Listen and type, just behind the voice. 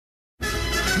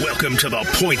Welcome to the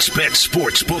PointsBet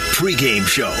Sportsbook pregame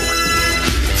show.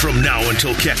 From now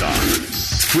until kickoff,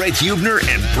 Fred Hubner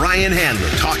and Brian Handler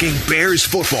talking Bears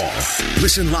football.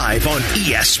 Listen live on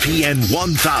ESPN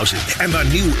 1000 and the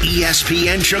new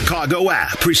ESPN Chicago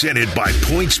app. Presented by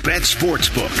PointsBet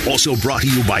Sportsbook. Also brought to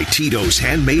you by Tito's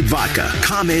Handmade Vodka,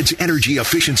 ComEd's Energy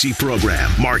Efficiency Program,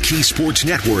 Marquee Sports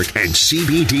Network, and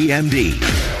CBDMD.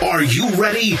 Are you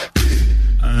ready?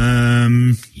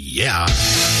 Yeah.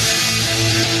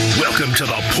 Welcome to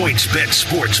the PointsBet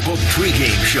Sportsbook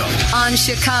pregame show on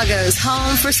Chicago's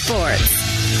home for sports.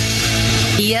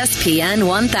 ESPN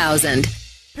 1000.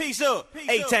 Peace up,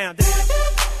 A-Town.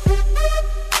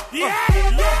 Yeah.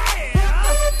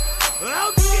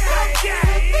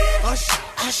 Okay.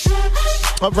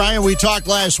 Well, Brian, we talked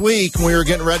last week when we were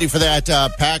getting ready for that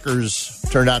Packers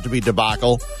turned out to be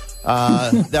debacle,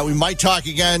 that we might talk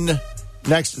again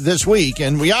this week,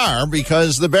 and we are,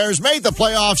 because the Bears made the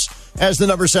playoffs as the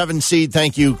number 7 seed.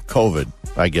 Thank you, COVID,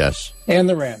 I guess. And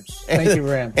the Rams. Thank you,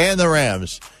 Rams. And the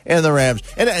Rams.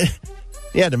 And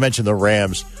you had to mention the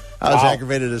Rams. I was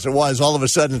aggravated as it was. All of a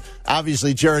sudden,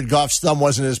 obviously, Jared Goff's thumb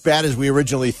wasn't as bad as we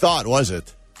originally thought, was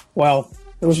it? Well,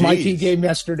 it was my key game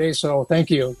yesterday, so thank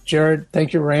you, Jared.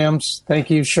 Thank you, Rams. Thank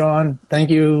you, Sean. Thank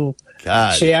you,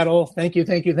 Seattle. Thank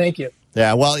you.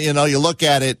 Yeah, well, you look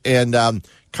at it, and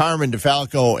Carmen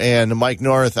DeFalco and Mike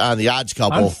North on the odds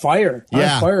couple. On fire.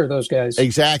 Yeah. On fire, those guys.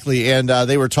 Exactly, and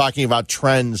they were talking about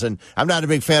trends, and I'm not a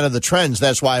big fan of the trends.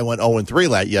 That's why I went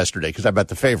 0-3 yesterday, because I bet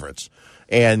the favorites,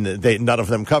 and none of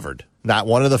them covered. Not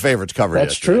one of the favorites covered.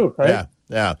 That's yesterday. True, right?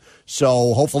 Yeah.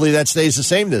 So hopefully that stays the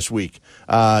same this week,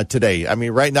 today. I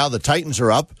mean, right now the Titans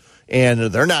are up, and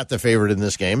they're not the favorite in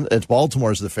this game. It's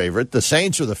Baltimore's the favorite. The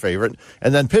Saints are the favorite,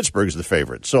 and then Pittsburgh's the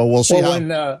favorite. So we'll see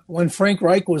when Frank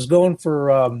Reich was going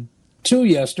for 2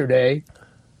 yesterday,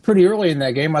 pretty early in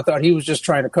that game, I thought he was just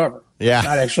trying to cover. Yeah.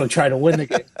 Not actually trying to win the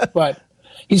game. But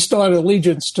he still had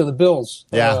allegiance to the Bills.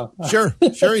 Yeah, sure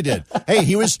he did. Hey,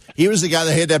 he was the guy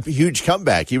that had that huge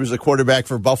comeback. He was the quarterback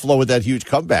for Buffalo with that huge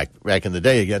comeback back in the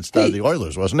day against the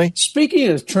Oilers, wasn't he? Speaking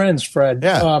of trends, Fred,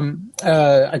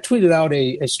 I tweeted out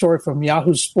a story from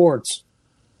Yahoo Sports,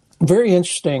 very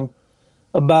interesting,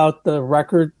 about the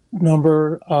record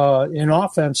number in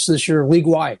offense this year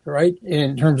league-wide, right?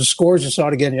 In terms of scores, you saw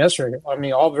it again yesterday. I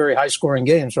mean, all very high-scoring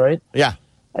games, right? Yeah.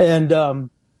 And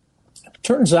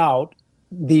turns out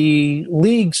the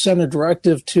league sent a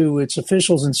directive to its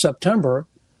officials in September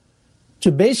to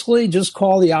basically just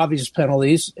call the obvious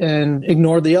penalties and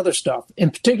ignore the other stuff. In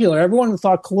particular, everyone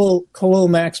thought Khalil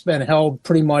Mack's been held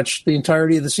pretty much the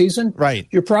entirety of the season. Right.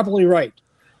 You're probably right,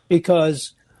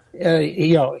 because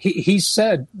he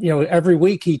said, every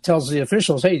week he tells the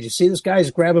officials, hey, did you see this guy's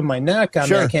grabbing my neck?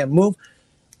 I can't move.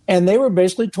 And they were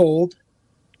basically told,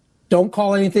 don't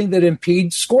call anything that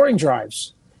impedes scoring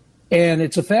drives. And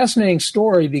it's a fascinating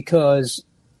story because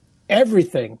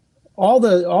everything, all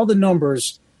the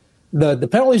numbers, the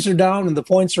penalties are down and the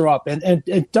points are up. And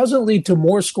it doesn't lead to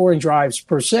more scoring drives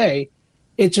per se.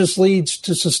 It just leads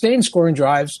to sustained scoring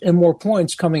drives and more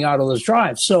points coming out of those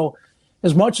drives. So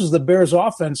as much as the Bears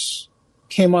offense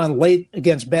came on late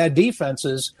against bad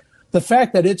defenses, the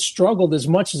fact that it struggled as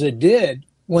much as it did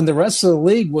when the rest of the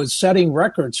league was setting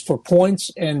records for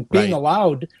points and being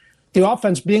allowed – the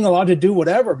offense being allowed to do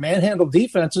whatever, manhandle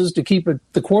defenses to keep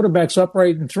the quarterbacks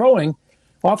upright and throwing,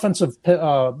 offensive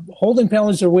holding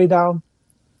penalties are way down.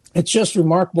 It's just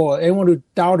remarkable. Anyone who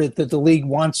doubted that the league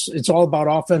it's all about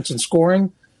offense and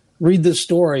scoring, read this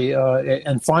story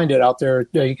and find it out there.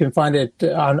 You can find it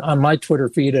on my Twitter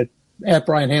feed at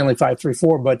Brian Hanley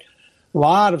 534. But a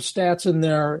lot of stats in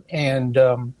there, and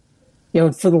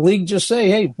for the league, just say,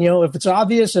 hey, if it's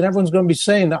obvious and everyone's going to be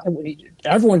saying that,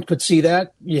 everyone could see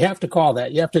that, you have to call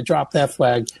that. You have to drop that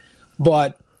flag.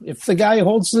 But if the guy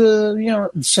holds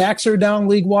sacks are down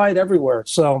league-wide everywhere.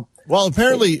 So Well,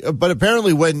 apparently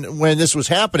when this was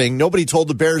happening, nobody told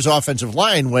the Bears offensive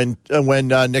line when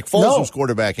Nick Foles was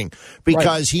quarterbacking,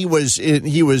 because he was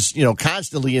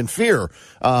constantly in fear,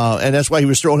 and that's why he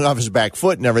was throwing off his back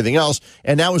foot and everything else.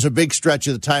 And that was a big stretch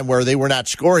of the time where they were not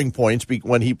scoring points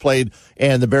when he played,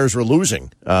 and the Bears were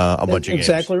losing a bunch of games.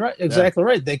 Exactly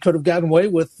right. They could have gotten away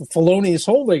with felonious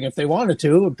holding if they wanted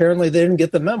to. Apparently, they didn't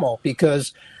get the memo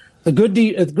because the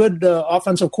good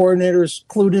offensive coordinators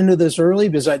clued into this early,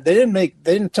 because they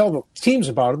didn't tell the teams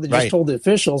about it. They just told the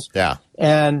officials. Yeah.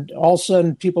 And all of a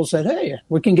sudden, people said, "Hey,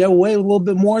 we can get away with a little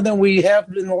bit more than we have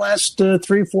in the last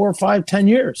 3, 4, 5, 10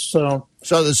 years." So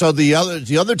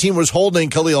the other team was holding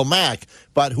Khalil Mack,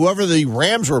 but whoever the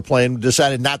Rams were playing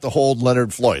decided not to hold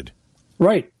Leonard Floyd.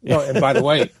 Right. No, and by the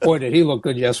way, boy, did he look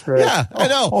good yesterday. Yeah, I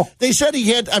know. They said he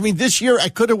had, this year,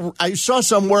 I saw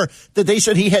somewhere that they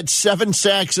said he had 7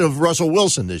 sacks of Russell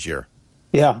Wilson this year.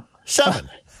 Yeah. 7.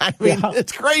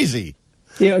 It's crazy.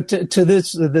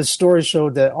 This story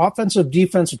showed that offensive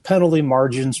defensive penalty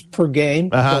margins per game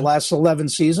the last 11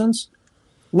 seasons,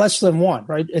 less than 1,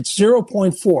 right? It's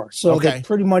 0.4. So they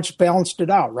pretty much balanced it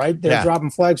out, right? They're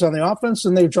dropping flags on the offense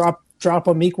and they drop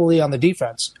them equally on the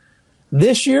defense.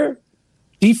 This year,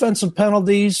 defensive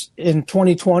penalties in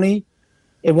 2020,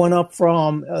 it went up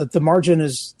from the margin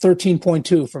is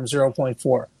 13.2 from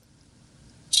 0.4.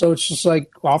 So it's just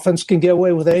like offense can get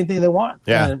away with anything they want.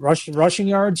 Yeah. And rushing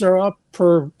yards are up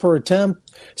per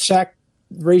attempt. Sack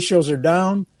ratios are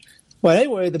down. But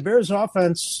anyway, the Bears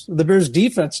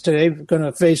defense today are going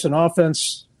to face an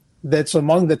offense that's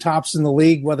among the tops in the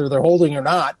league, whether they're holding or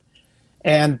not.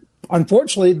 And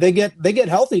unfortunately, they get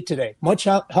healthy today, much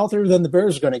healthier than the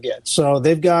Bears are going to get. So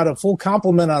they've got a full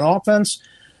complement on offense.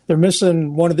 They're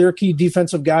missing one of their key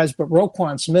defensive guys, but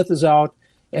Roquan Smith is out,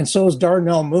 and so is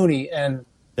Darnell Mooney. And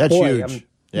that's huge.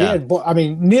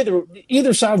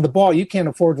 Either side of the ball, you can't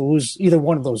afford to lose either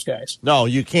one of those guys. No,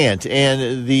 you can't.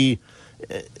 And the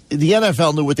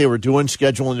NFL knew what they were doing,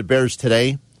 scheduling the Bears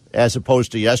today as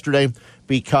opposed to yesterday,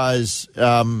 because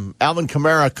Alvin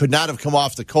Kamara could not have come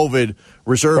off the COVID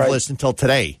reserve list until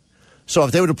today. So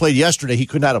if they would have played yesterday, he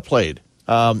could not have played.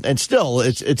 And still,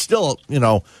 it's still,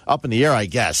 up in the air, I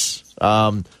guess,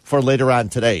 for later on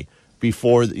today.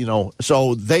 Before,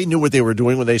 so they knew what they were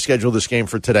doing when they scheduled this game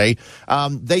for today.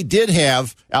 They did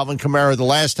have Alvin Kamara the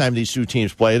last time these two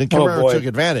teams played, and Kamara took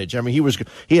advantage.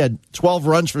 He had 12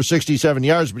 runs for 67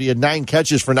 yards, but he had 9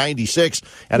 catches for 96.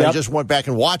 And I just went back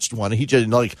and watched one. He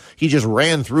just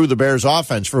ran through the Bears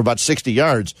offense for about 60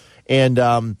 yards. And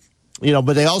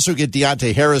but they also get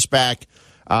Deontay Harris back,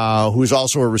 who's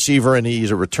also a receiver, and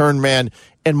he's a return man,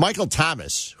 and Michael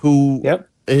Thomas, who. Yep.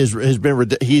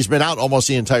 He's been out almost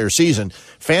the entire season.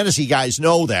 Fantasy guys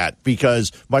know that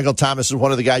because Michael Thomas is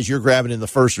one of the guys you're grabbing in the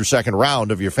first or second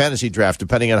round of your fantasy draft,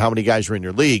 depending on how many guys are in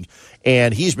your league.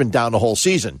 And he's been down the whole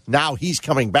season. Now he's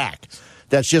coming back.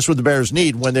 That's just what the Bears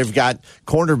need when they've got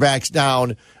cornerbacks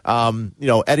down.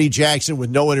 Eddie Jackson with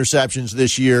no interceptions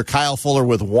this year, Kyle Fuller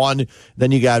with 1.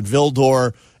 Then you got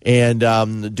Vildor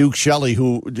and Duke Shelley,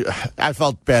 who I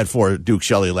felt bad for Duke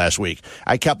Shelley last week.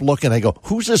 I kept looking. I go,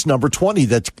 who's this number 20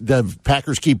 that the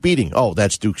Packers keep beating? Oh,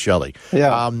 that's Duke Shelley.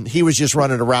 Yeah. He was just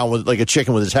running around with like a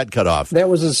chicken with his head cut off. That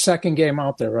was his second game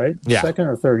out there, right? Yeah. Second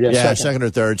or third? Yeah, second or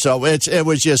third. So it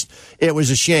was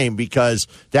a shame because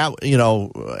that,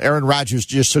 Aaron Rodgers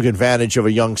just took advantage of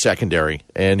a young secondary,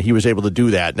 and he was able to do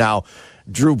that. Now,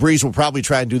 Drew Brees will probably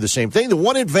try and do the same thing. The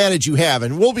one advantage you have,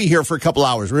 and we'll be here for a couple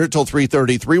hours. We're here until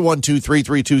 3:30,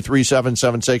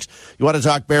 312-332-3776. You want to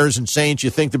talk Bears and Saints?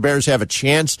 You think the Bears have a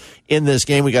chance in this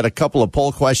game? We got a couple of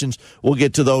poll questions. We'll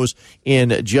get to those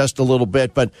in just a little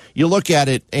bit. But you look at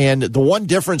it, and the one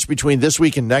difference between this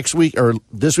week and next week, or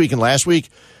this week and last week,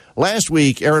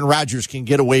 Aaron Rodgers can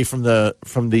get away from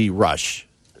the rush.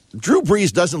 Drew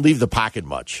Brees doesn't leave the pocket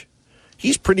much.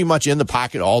 He's pretty much in the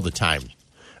pocket all the time.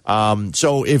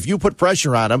 So if you put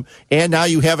pressure on him, and now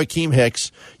you have Akeem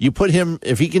Hicks, you put him,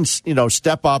 if he can,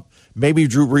 step up, maybe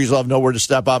Drew Brees will have nowhere to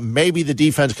step up. Maybe the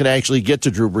defense can actually get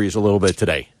to Drew Brees a little bit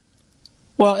today.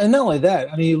 Well, and not only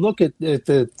that, you look at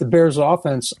the Bears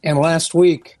offense, and last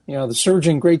week,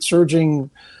 the great surging,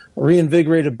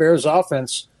 reinvigorated Bears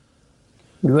offense,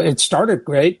 it started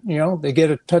great. They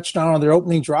get a touchdown on their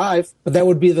opening drive, but that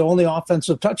would be the only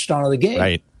offensive touchdown of the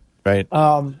game. Right.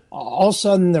 All of a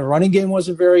sudden, the running game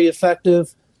wasn't very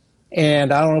effective,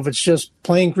 and I don't know if it's just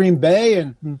playing Green Bay,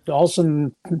 and all of a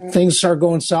sudden things start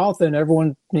going south, and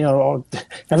everyone,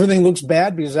 everything looks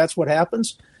bad because that's what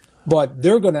happens. But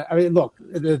they're going to. Look,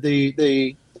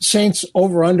 the Saints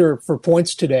over/under for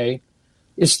points today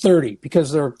is 30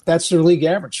 because that's their league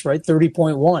average, right?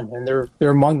 30.1, and they're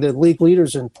among the league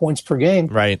leaders in points per game,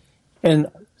 right? And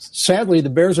sadly, the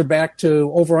Bears are back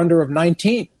to over/under of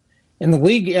 19. And the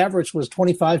league average was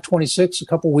 25-26 a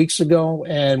couple weeks ago.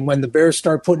 And when the Bears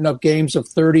start putting up games of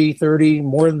 30,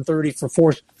 more than 30 for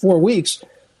four weeks,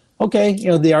 okay,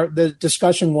 the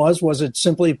discussion was it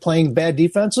simply playing bad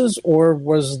defenses, or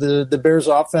was the Bears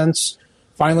offense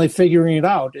finally figuring it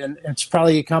out? And it's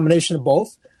probably a combination of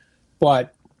both.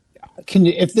 But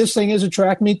if this thing is a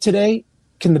track meet today,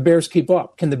 can the Bears keep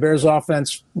up? Can the Bears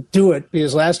offense do it?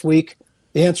 Because last week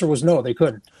the answer was no, they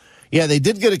couldn't. Yeah, they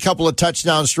did get a couple of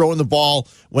touchdowns throwing the ball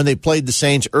when they played the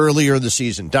Saints earlier in the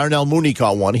season. Darnell Mooney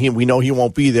caught one. We know he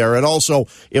won't be there. And also,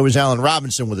 it was Allen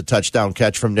Robinson with a touchdown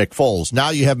catch from Nick Foles. Now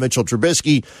you have Mitchell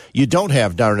Trubisky. You don't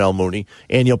have Darnell Mooney.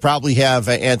 And you'll probably have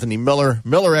Anthony Miller.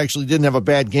 Miller actually didn't have a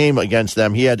bad game against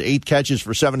them. He had 8 catches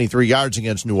for 73 yards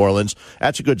against New Orleans.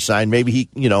 That's a good sign. Maybe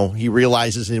he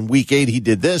realizes in Week 8 he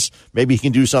did this. Maybe he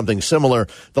can do something similar.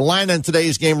 The line on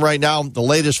today's game right now, the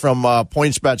latest from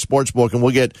PointsBet Sportsbook, and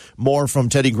we'll get more from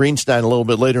Teddy Greenstein a little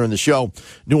bit later in the show.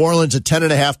 New Orleans, a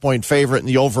 10.5-point favorite in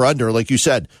the over-under. Like you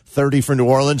said, 30 for New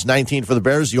Orleans, 19 for the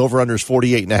Bears. The over-under is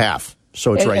 48.5.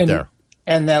 So it's right there.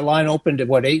 And that line opened at,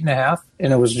 8.5?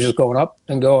 And it was just going up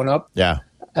and going up. Yeah.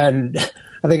 And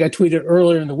I think I tweeted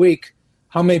earlier in the week,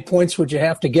 how many points would you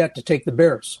have to get to take the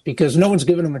Bears? Because no one's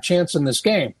given them a chance in this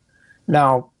game.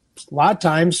 Now, a lot of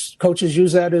times coaches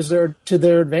use that as to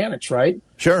their advantage, right?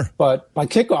 Sure. But by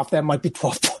kickoff, that might be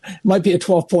a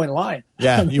 12-point line.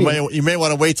 Yeah, you may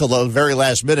want to wait till the very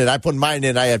last minute. I put mine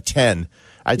in. I have 10.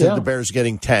 I took the Bears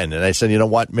getting 10, and I said, you know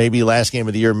what? Maybe last game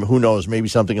of the year, who knows? Maybe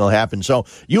something will happen. So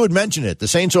you had mentioned it. The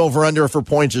Saints over-under for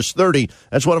points is 30.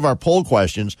 That's one of our poll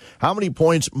questions. How many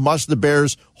points must the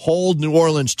Bears hold New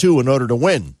Orleans to in order to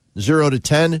win? 0 to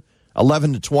 10,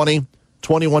 11 to 20,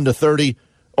 21 to 30,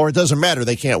 or it doesn't matter.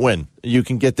 They can't win. You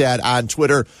can get that on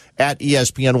Twitter at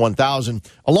ESPN 1000.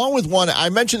 Along with one, I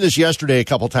mentioned this yesterday a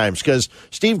couple times because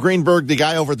Steve Greenberg, the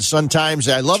guy over at the Sun-Times,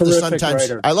 I love the Sun-Times.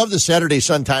 Writer. I love the Saturday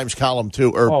Sun-Times column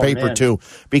too, or paper too,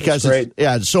 because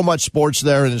it's so much sports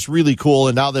there and it's really cool.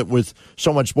 And now that with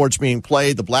so much sports being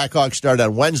played, the Blackhawks start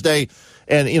on Wednesday.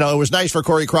 And, it was nice for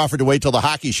Corey Crawford to wait till the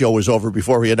hockey show was over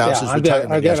before he announced his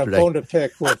retirement yesterday. I got a bone to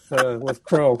pick with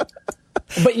Crow.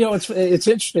 But, it's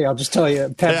interesting. I'll just tell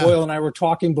you, Pat Boyle and I were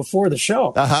talking before the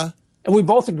show. Uh-huh. And we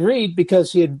both agreed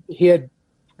because he had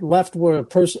left with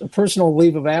a personal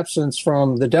leave of absence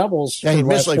from the Devils for the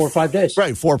last 4 or 5 days.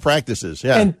 Right, 4 practices,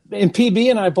 yeah. And PB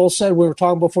and I both said, we were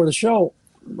talking before the show,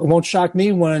 it won't shock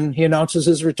me when he announces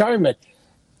his retirement.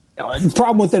 The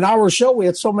problem with an hour show, we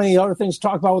had so many other things to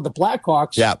talk about with the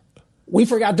Blackhawks. Yeah. We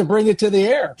forgot to bring it to the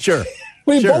air. Sure.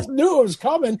 We both knew it was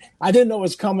coming. I didn't know it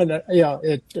was coming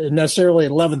necessarily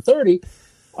at 11:30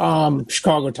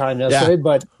 Chicago time yesterday,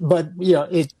 but we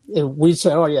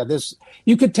said, this.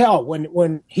 You could tell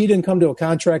when he didn't come to a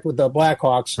contract with the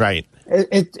Blackhawks. Right.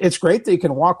 It's great that he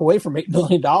can walk away from $8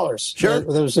 million. Sure.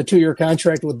 There was a 2-year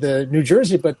contract with the New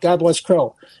Jersey, but God bless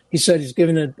Crow. He said he's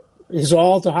giving his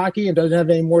all to hockey and doesn't have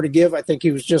any more to give. I think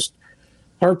he was just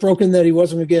heartbroken that he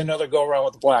wasn't going to get another go-around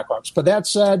with the Blackhawks. But that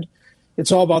said,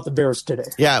 it's all about the Bears today.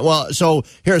 Yeah, well, so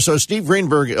Steve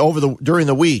Greenberg, during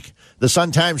the week, the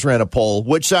Sun-Times ran a poll.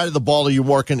 Which side of the ball are you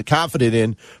more confident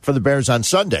in for the Bears on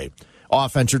Sunday,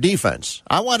 offense or defense?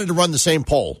 I wanted to run the same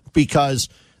poll because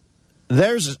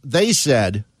they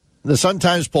said, the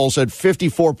Sun-Times poll said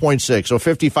 54.6, so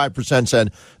 55%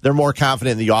 said they're more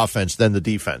confident in the offense than the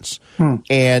defense.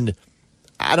 And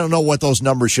I don't know what those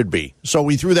numbers should be. So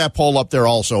we threw that poll up there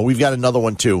also. We've got another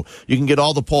one, too. You can get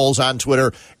all the polls on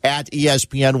Twitter at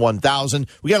ESPN 1000.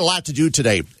 We got a lot to do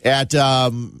today. At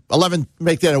 11,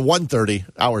 make that at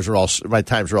 1:30. My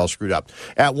times are all screwed up.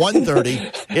 At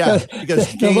 1:30, yeah.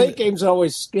 Because the late games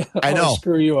always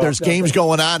screw you up. There's games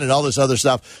going on and all this other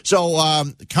stuff. So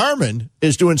Carmen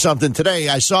is doing something today.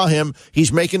 I saw him.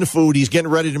 He's making the food. He's getting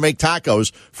ready to make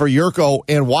tacos for Yurko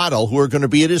and Waddle, who are going to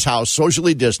be at his house,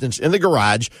 socially distanced, in the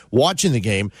garage, watching the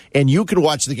game, and you can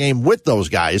watch the game with those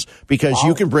guys because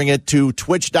you can bring it to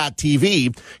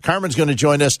twitch.tv. Carmen's going to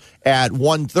join us at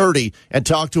 1:30 and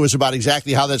talk to us about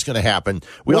exactly how that's going to happen.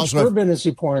 Which bourbon is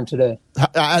he pouring today?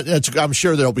 I'm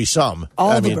sure there'll be some.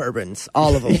 All the bourbons,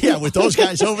 all of them. Yeah, with those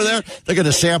guys over there, they're going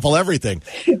to sample everything.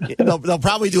 They'll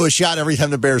probably do a shot every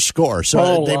time the Bears score.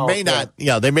 So they may not,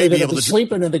 they may be able to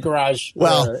sleeping in the garage.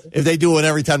 Well, if they do it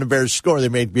every time the Bears score, they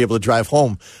may be able to drive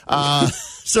home.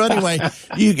 So anyway,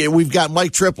 we've got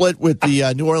Mike Triplett with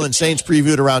the New Orleans Saints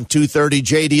previewed around 2:30.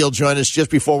 JD will join us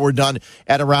just before we're done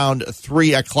at around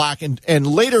 3 o'clock. And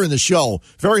later in the show,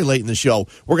 very late in the show,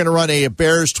 we're going to run a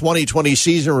Bears 2020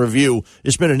 season review.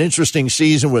 It's been an interesting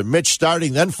season with Mitch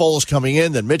starting, then Foles coming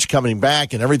in, then Mitch coming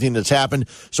back, and everything that's happened.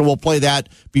 So we'll play that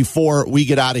before we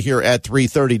get out of here at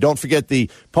 3:30. Don't forget the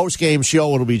post-game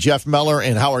show. It'll be Jeff Meller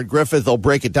and Howard Griffith. They'll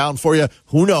break it down for you.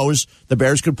 Who knows? The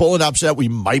Bears could pull an upset. We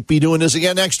might be doing this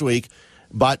again next week,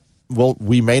 but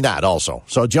we may not also.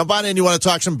 So jump on in. You want to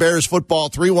talk some Bears football,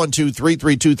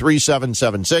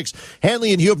 312-332-3776.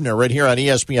 Hanley and Hubner right here on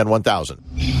ESPN 1000.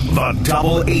 The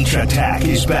Double H Attack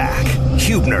is back.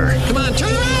 Hubner. Come on,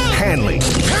 turn around. Hanley.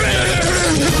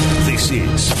 This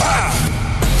is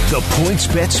The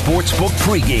PointsBet Sportsbook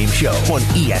pregame show on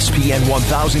ESPN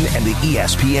 1000 and the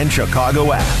ESPN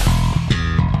Chicago app.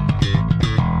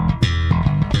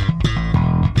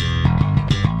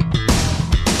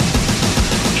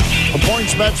 The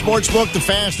PointsBet Sportsbook, the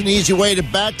fast and easy way to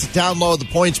bet. Download the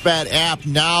PointsBet app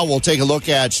now. We'll take a look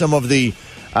at some of the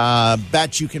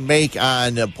bets you can make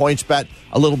on PointsBet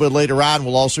a little bit later on.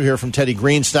 We'll also hear from Teddy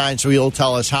Greenstein, so he'll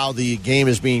tell us how the game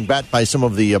is being bet by some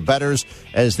of the bettors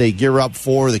as they gear up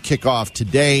for the kickoff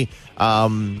today.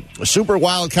 Super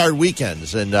wild card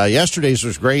weekends, and yesterday's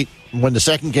was great. When the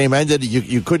second game ended,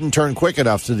 you couldn't turn quick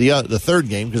enough to the third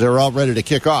game because they were all ready to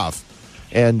kick off.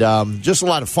 And just a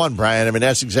lot of fun, Brian. I mean,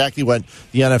 that's exactly what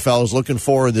the NFL is looking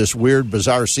for in this weird,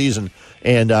 bizarre season,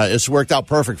 and it's worked out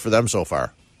perfect for them so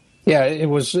far. Yeah, it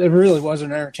really was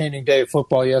an entertaining day of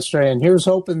football yesterday, and here's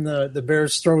hoping the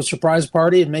Bears throw a surprise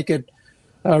party and make it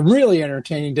a really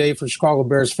entertaining day for Chicago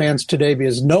Bears fans today,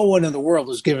 because no one in the world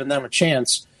has given them a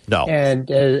chance. No. And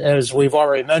as we've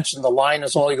already mentioned, the line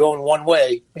is only going one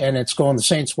way, and it's going the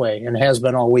Saints' way, and it has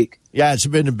been all week. Yeah, it's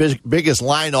been the biggest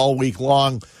line all week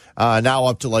long, now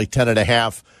up to like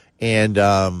 10.5, and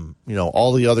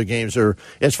all the other games are.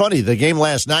 It's funny, the game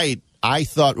last night, I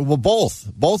thought, well,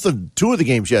 two of the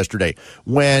games yesterday,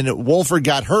 when Wolford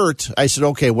got hurt, I said,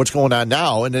 okay, what's going on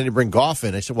now? And then you bring Goff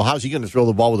in. I said, well, how's he going to throw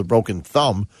the ball with a broken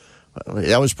thumb?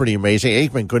 That was pretty amazing.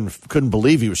 Aikman couldn't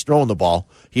believe he was throwing the ball.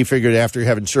 He figured after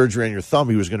having surgery on your thumb,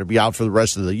 he was going to be out for the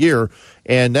rest of the year.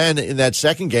 And then in that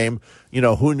second game,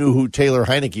 who knew who Taylor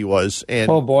Heineke was? And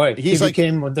oh boy, he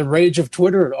became the rage of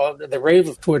Twitter. The rave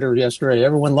of Twitter yesterday.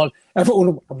 Everyone.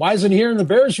 Why isn't he here in the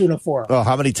Bears uniform? Oh,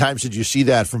 how many times did you see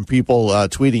that from people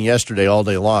tweeting yesterday all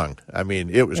day long? I mean,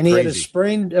 it was crazy. And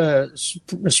he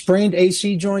had a sprained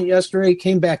AC joint yesterday.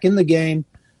 Came back in the game.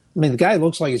 I mean, the guy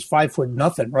looks like he's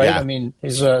 5'0", right? Yeah. I mean,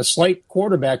 he's a slight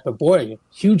quarterback, but boy,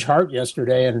 huge heart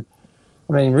yesterday. And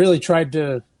I mean, really tried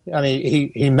to. I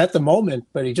mean, he met the moment,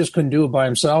 but he just couldn't do it by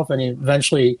himself. And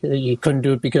he couldn't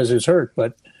do it because he was hurt.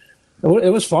 But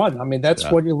it was fun. I mean, that's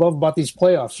what you love about these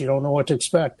playoffs. You don't know what to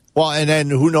expect. Well, and then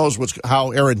who knows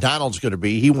how Aaron Donald's going to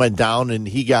be. He went down and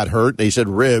he got hurt. They said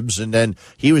ribs, and then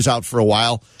he was out for a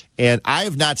while. And I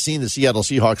have not seen the Seattle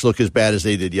Seahawks look as bad as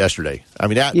they did yesterday. I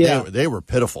mean, they were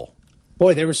pitiful.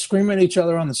 Boy, they were screaming at each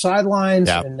other on the sidelines,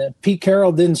 and Pete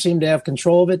Carroll didn't seem to have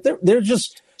control of it.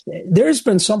 There's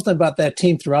been something about that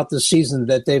team throughout the season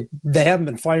that they haven't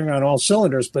been firing on all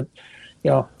cylinders. But they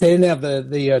didn't have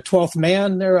the 12th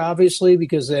man there, obviously,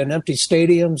 because they had an empty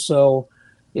stadium. So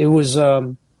it was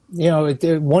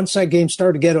once that game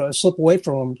started to get a slip away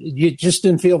from them, you just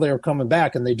didn't feel they were coming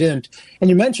back, and they didn't. And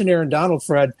you mentioned Aaron Donald,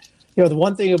 Fred. The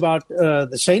one thing about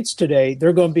the Saints today,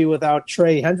 they're going to be without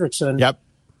Trey Hendrickson. Yep.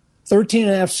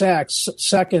 13.5 sacks,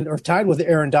 second or tied with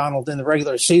Aaron Donald in the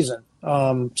regular season.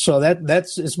 So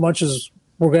that's as much as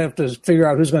we're going to have to figure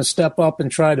out who's going to step up and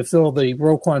try to fill the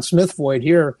Roquan Smith void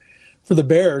here for the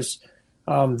Bears.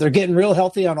 They're getting real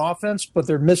healthy on offense, but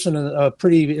they're missing a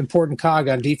pretty important cog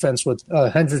on defense with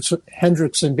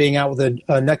Hendrickson being out with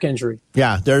a neck injury.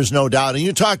 Yeah, there's no doubt. And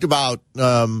you talked about,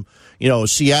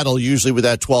 Seattle usually with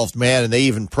that 12th man, and they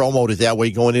even promoted that way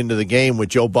going into the game with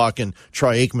Joe Buck and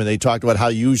Troy Aikman. They talked about how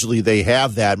usually they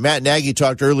have that. Matt Nagy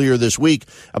talked earlier this week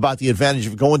about the advantage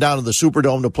of going down to the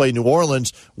Superdome to play New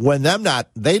Orleans when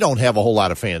they don't have a whole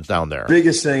lot of fans down there.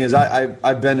 Biggest thing is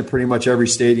I've been to pretty much every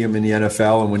stadium in the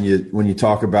NFL, and when you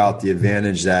talk about the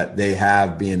advantage that they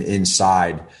have being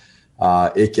inside,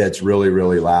 it gets really,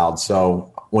 really loud. So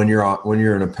when you're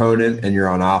an opponent and you're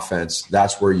on offense,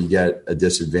 that's where you get a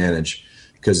disadvantage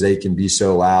because they can be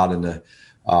so loud, and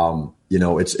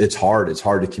it's hard. It's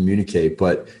hard to communicate,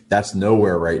 but that's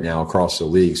nowhere right now across the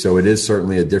league. So it is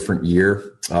certainly a different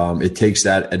year. It takes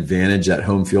that advantage, that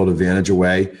home field advantage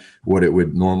away, what it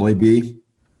would normally be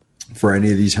for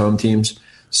any of these home teams.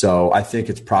 So I think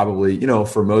it's probably,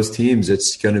 for most teams,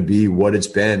 it's going to be what it's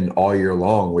been all year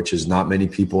long, which is not many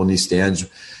people in these stands,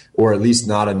 or at least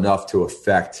not enough to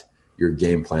affect your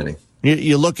game planning.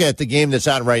 You look at the game that's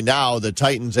on right now, the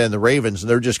Titans and the Ravens, and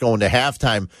they're just going to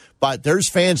halftime. But there's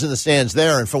fans in the stands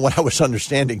there, and from what I was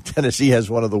understanding, Tennessee has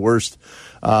one of the worst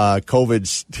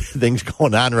COVID things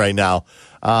going on right now.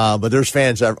 But there's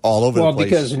fans all over the place. Well,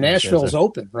 because Nashville's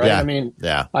open, right?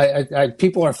 Yeah. I mean,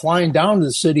 people are flying down to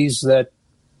the cities that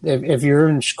if you're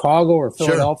in Chicago or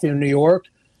Philadelphia or New York,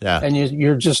 and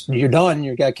you're done,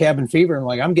 you got cabin fever,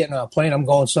 and I'm getting on a plane, I'm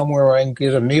going somewhere where I can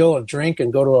get a meal, a drink,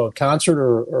 and go to a concert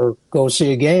or go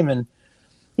see a game. And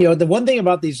the one thing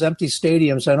about these empty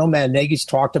stadiums, I know Matt Nagy's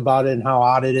talked about it and how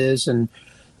odd it is, and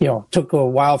took a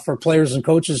while for players and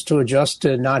coaches to adjust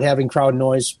to not having crowd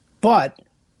noise. But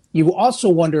you also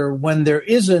wonder when there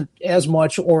isn't as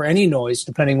much or any noise,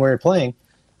 depending where you're playing,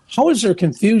 how is there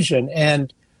confusion?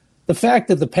 And the fact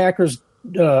that the Packers,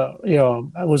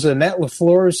 was it Matt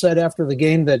LaFleur said after the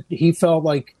game that he felt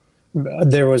like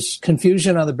there was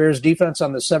confusion on the Bears defense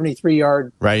on the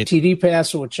 73-yard TD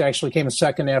pass, which actually came a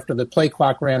second after the play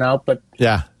clock ran out. But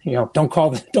don't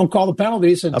call the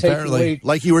penalties and apparently, take away,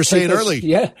 like you were saying early.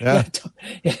 Yeah.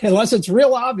 Unless it's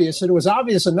real obvious, and it was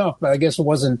obvious enough, but I guess it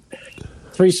wasn't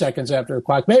 3 seconds after the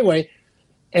clock. Anyway,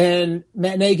 and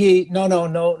Matt Nagy,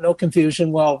 no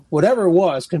confusion. Well, whatever it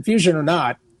was, confusion or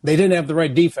not, they didn't have the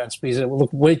right defense because it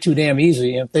looked way too damn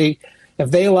easy. If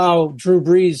they allow Drew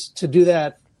Brees to do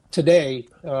that today,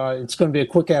 it's going to be a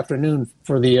quick afternoon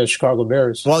for the Chicago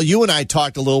Bears. Well, you and I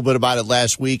talked a little bit about it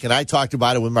last week, and I talked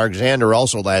about it with Mark Zander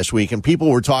also last week, and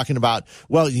people were talking about,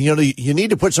 well, you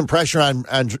need to put some pressure on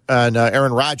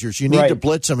Aaron Rodgers. You need to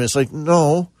blitz him. It's like,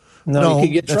 No, you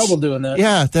could get in trouble doing that.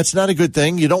 Yeah, that's not a good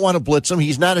thing. You don't want to blitz him.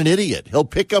 He's not an idiot. He'll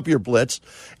pick up your blitz,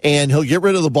 and he'll get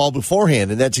rid of the ball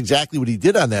beforehand, and that's exactly what he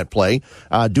did on that play.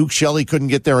 Duke Shelley couldn't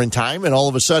get there in time, and all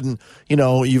of a sudden,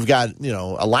 you've got, a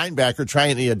linebacker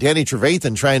Danny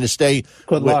Trevathan trying to stay.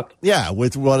 Good luck. Yeah,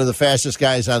 with one of the fastest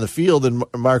guys on the field, and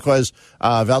Marquez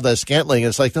Valdez-Scantling.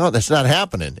 It's like, no, that's not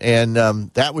happening, and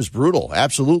that was brutal,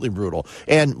 absolutely brutal.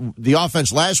 And the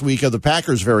offense last week of the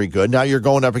Packers very good. Now you're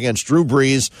going up against Drew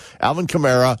Brees, Alvin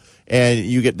Kamara,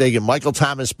 and they get Michael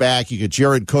Thomas back. You get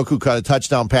Jared Cook, who caught a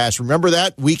touchdown pass. Remember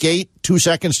that? Week 8, 2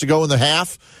 seconds to go in the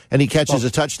half, and he catches a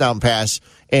touchdown pass,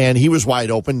 and he was wide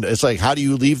open. It's like, how do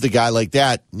you leave the guy like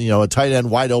that, a tight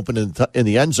end wide open in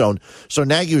the end zone? So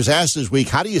Nagy was asked this week,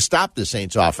 how do you stop the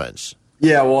Saints offense?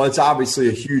 Yeah, well, it's obviously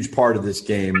a huge part of this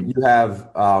game. You have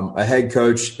a head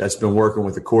coach that's been working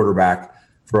with a quarterback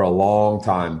for a long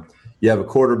time. You have a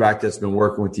quarterback that's been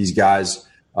working with these guys,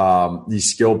 these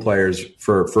skill players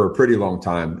for a pretty long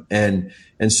time. And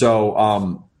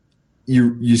so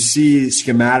you see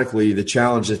schematically the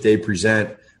challenge that they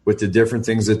present with the different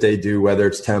things that they do, whether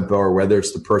it's tempo or whether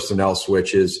it's the personnel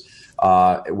switches,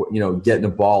 getting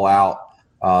the ball out,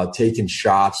 taking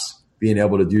shots, being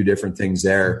able to do different things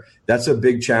there. That's a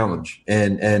big challenge.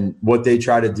 And what they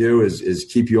try to do is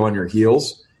keep you on your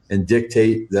heels and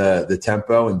dictate the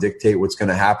tempo and dictate what's going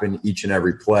to happen each and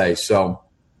every play. So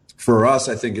for us,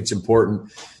 I think it's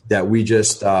important that we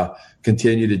just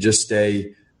continue to just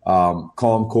stay calm,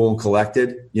 cool, and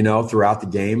collected, throughout the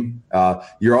game.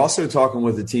 You're also talking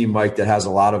with a team, Mike, that has a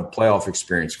lot of playoff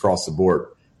experience across the board,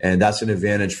 and that's an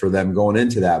advantage for them going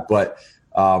into that. But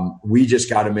we just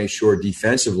got to make sure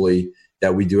defensively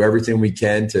that we do everything we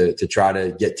can to try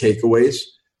to get takeaways,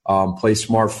 play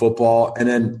smart football, and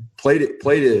then play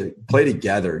together,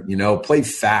 play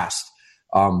fast.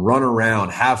 Run around,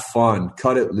 have fun,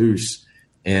 cut it loose.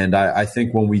 And I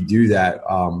think when we do that,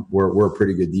 we're a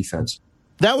pretty good defense.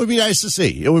 That would be nice to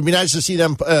see. It would be nice to see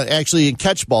them actually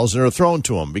catch balls that are thrown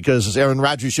to them, because Aaron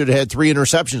Rodgers should have had 3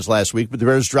 interceptions last week, but the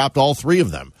Bears dropped all 3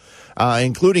 of them,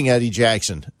 including Eddie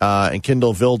Jackson. And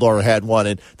Kindle Vildor had one.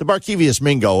 And the Barkevius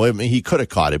Mingo, he could have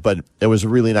caught it, but it was a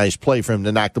really nice play for him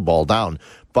to knock the ball down.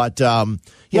 But, Well,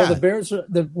 the Bears,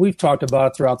 we've talked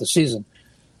about throughout the season.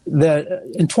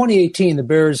 In 2018, the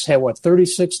Bears had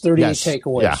 38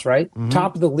 takeaways, right? Mm-hmm.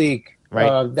 Top of the league.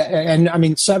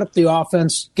 Right. Set up the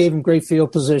offense, gave them great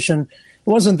field position. It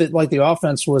wasn't that like the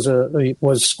offense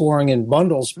was scoring in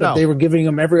bundles, but they were giving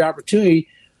them every opportunity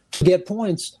to get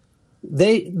points.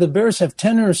 The Bears have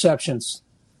 10 interceptions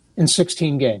in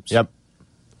 16 games. Yep.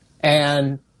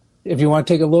 And if you want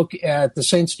to take a look at the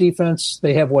Saints defense,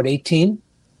 they have 18.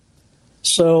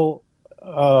 So you're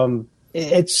going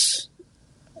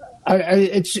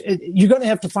to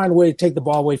have to find a way to take the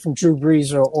ball away from Drew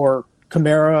Brees or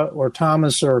Kamara or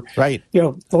Thomas or right.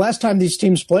 The last time these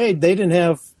teams played, they didn't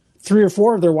have 3 or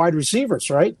 4 of their wide receivers,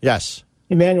 right? Yes.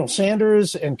 Emmanuel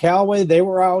Sanders and Callaway, they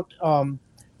were out.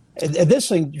 This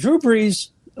thing, Drew Brees,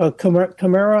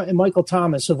 Kamara, and Michael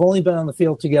Thomas have only been on the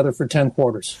field together for 10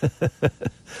 quarters.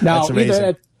 Now,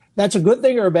 either that's a good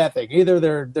thing or a bad thing. Either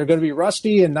they're going to be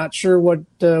rusty and not sure what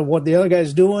the other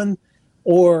guy's doing,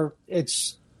 or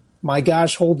it's, my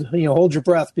gosh, hold your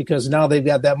breath, because now they've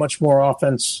got that much more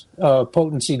offense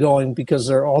potency going because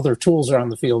all their tools are on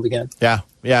the field again.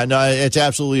 Yeah, no, it's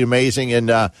absolutely amazing.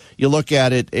 And you look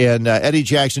at it, and Eddie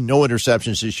Jackson, no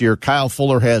interceptions this year. Kyle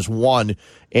Fuller has 1.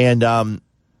 And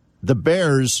the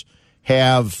Bears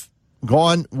have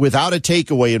gone without a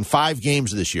takeaway in 5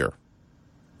 games this year.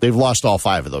 They've lost all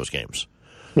 5 of those games.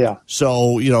 Yeah.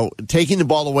 So, taking the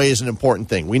ball away is an important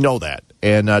thing. We know that.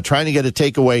 And trying to get a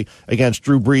takeaway against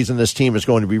Drew Brees and this team is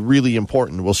going to be really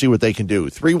important. We'll see what they can do.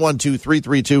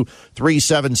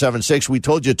 312-332-3776. We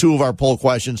told you 2 of our poll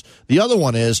questions. The other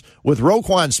one is, with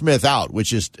Roquan Smith out,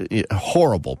 which is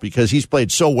horrible because he's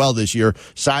played so well this year,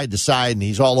 side to side, and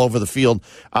he's all over the field.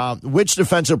 Which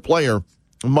defensive player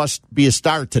must be a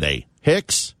start today?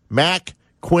 Hicks, Mack,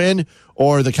 Quinn,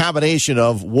 or the combination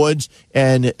of Woods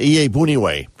and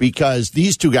Iyiegbuniwe? Because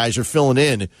these 2 guys are filling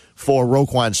in for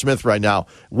Roquan Smith right now.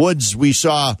 Woods, we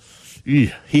saw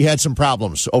he had some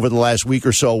problems over the last week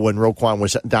or so when Roquan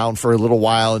was down for a little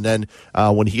while, and then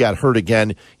when he got hurt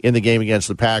again in the game against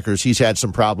the Packers, he's had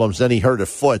some problems. Then he hurt a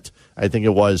foot, I think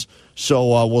it was.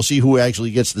 So we'll see who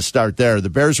actually gets the start there. The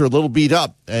Bears are a little beat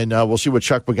up, and we'll see what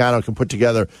Chuck Pagano can put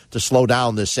together to slow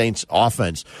down the Saints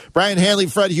offense. Brian Hanley,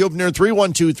 Fred Hubner,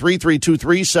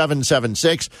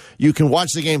 312-332-3776. You can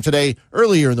watch the game today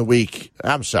earlier in the week.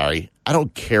 I'm sorry. I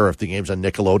don't care if the game's on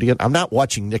Nickelodeon. I'm not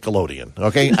watching Nickelodeon,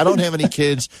 okay? I don't have any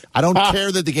kids. I don't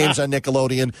care that the game's on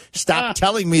Nickelodeon. Stop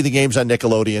telling me the game's on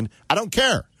Nickelodeon. I don't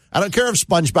care. I don't care if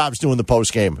SpongeBob's doing the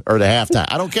postgame or the halftime.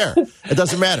 I don't care. It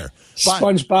doesn't matter. But,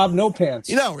 SpongeBob, no pants.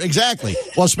 Exactly.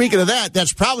 Well, speaking of that,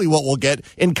 that's probably what we'll get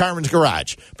in Carmen's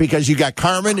Garage, because you got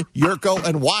Carmen, Yurko,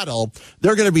 and Waddle.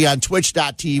 They're going to be on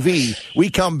Twitch.tv. We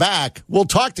come back, we'll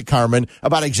talk to Carmen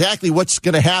about exactly what's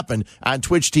going to happen on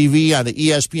Twitch TV, on the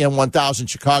ESPN 1000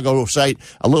 Chicago site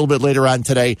a little bit later on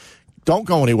today. Don't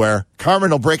go anywhere. Carmen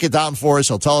will break it down for us.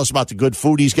 He'll tell us about the good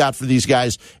food he's got for these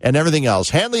guys and everything else.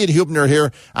 Hanley and Hubner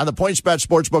here on the PointsBet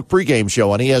Sportsbook pregame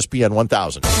show on ESPN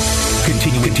 1000.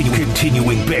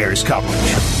 Continuing Bears coverage.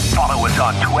 Follow us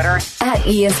on Twitter at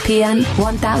ESPN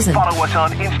 1000. Follow us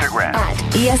on Instagram at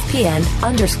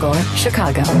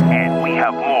ESPN_Chicago. And we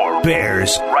have more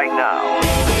Bears right now.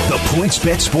 The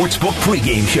PointsBet Sportsbook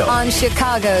pregame show on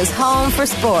Chicago's home for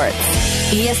sports.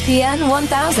 ESPN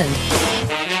 1000.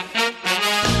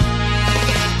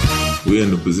 We're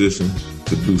in the position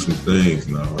to do some things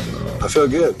now. I feel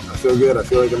good. I feel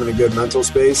like I'm in a good mental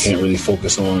space. Can't really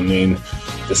focus on the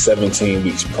 17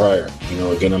 weeks prior.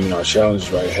 Again, our challenge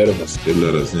is right ahead of us. They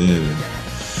let us in,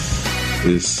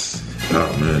 and it's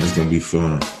going to be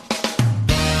fun.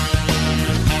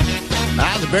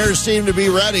 The Bears seem to be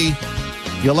ready.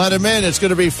 You let them in, it's going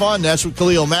to be fun. That's what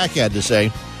Khalil Mack had to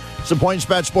say. It's the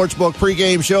PointsBet Sportsbook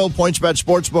pregame show. PointsBet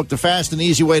Sportsbook, the fast and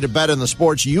easy way to bet on the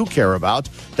sports you care about.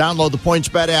 Download the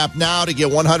PointsBet app now to get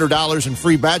 $100 in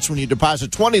free bets when you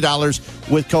deposit $20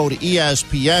 with code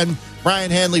ESPN. Brian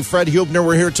Hanley, Fred Hubner,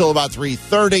 we're here till about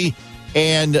 3:30.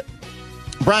 And,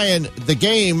 Brian, the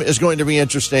game is going to be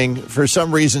interesting. For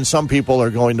some reason, some people are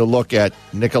going to look at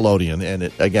Nickelodeon, and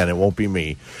it won't be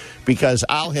me, because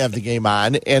I'll have the game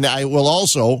on, and I will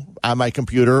also, on my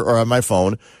computer or on my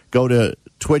phone, go to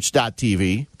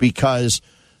Twitch.tv, because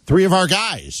 3 of our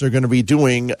guys are going to be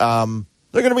doing, they're going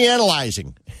to be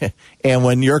analyzing. And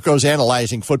when Yurko's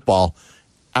analyzing football,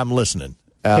 I'm listening.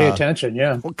 Pay attention,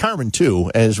 yeah. Well, Carmen,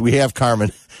 too, as we have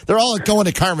Carmen. They're all going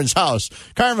to Carmen's house.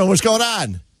 Carmen, what's going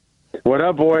on? What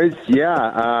up, boys?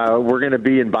 Yeah, we're going to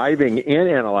be imbibing and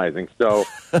analyzing, so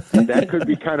that could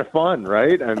be kind of fun,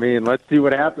 right? I mean, let's see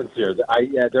what happens here.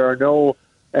 There are no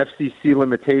FCC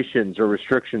limitations or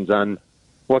restrictions on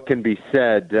what can be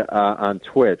said on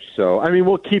Twitch. So, I mean,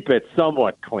 we'll keep it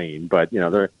somewhat clean, but,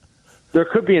 there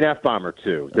could be an F-bomb or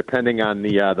two, depending on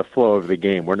the flow of the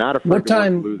game. We're not afraid to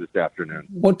lose this afternoon.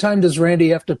 What time does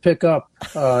Randy have to pick up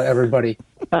everybody?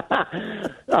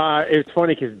 It's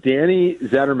funny because Danny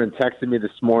Zetterman texted me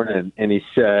this morning, and he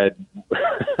said,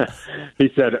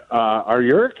 are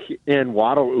Yurk and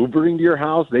Waddle Ubering to your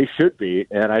house? They should be.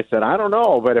 And I said, I don't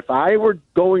know, but if I were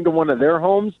going to one of their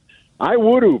homes, I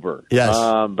would Uber. Yes.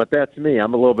 But that's me.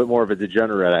 I'm a little bit more of a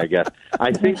degenerate, I guess.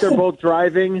 I think they're both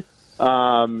driving.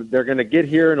 They're going to get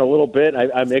here in a little bit.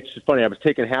 It's funny. I was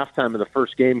taking halftime of the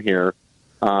first game here,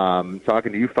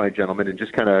 talking to you fine gentlemen, and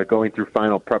just kind of going through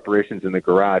final preparations in the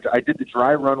garage. I did the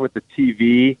dry run with the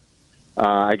TV.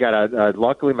 I got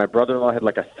luckily my brother-in-law had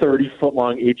like a 30-foot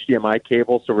long HDMI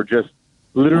cable, so we're just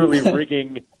literally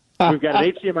rigging. We've got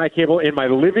an HDMI cable in my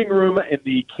living room in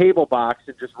the cable box,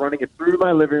 and just running it through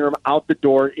my living room, out the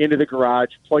door, into the garage,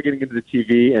 plugging it into the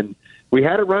TV, and we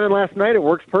had it running last night. It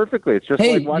works perfectly. It's just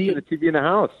like watching the TV in the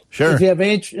house. Sure. If you have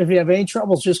any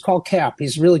troubles, just call Cap.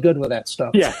 He's really good with that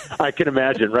stuff. Yeah, I can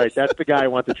imagine. Right, that's the guy I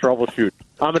want to troubleshoot.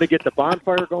 I'm going to get the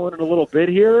bonfire going in a little bit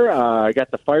here. I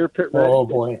got the fire pit ready. Oh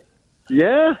boy.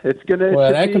 Yeah, it's gonna.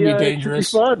 Well, that could be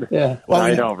dangerous. Fun. Yeah. Well,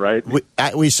 I know, right?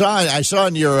 I saw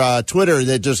on your Twitter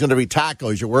that there's going to be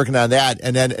tacos. You're working on that,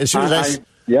 and then as soon as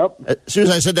as soon as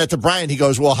I said that to Brian, he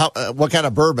goes, "Well, what kind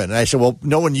of bourbon?" And I said, "Well,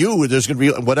 knowing you, there's going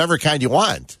to be whatever kind you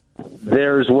want."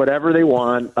 There's whatever they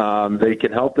want. They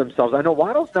can help themselves. I know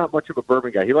Waddle's not much of a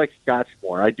bourbon guy. He likes Scotch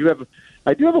more. I do have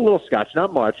a little Scotch,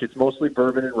 not much. It's mostly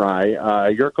bourbon and rye.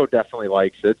 Yurko definitely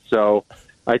likes it. So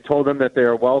I told them that they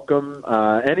are welcome.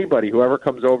 Anybody, whoever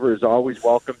comes over, is always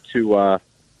welcome to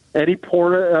any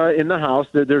pour in the house.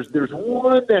 There's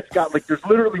one that's got there's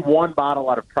literally one bottle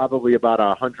out of probably about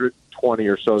 120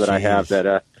 or so that I have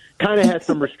that kind of has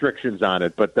some restrictions on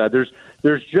it. But there's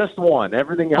just one.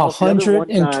 Everything else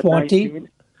 120.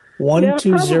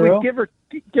 120.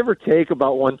 Give or take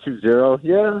about 120.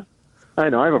 Yeah. I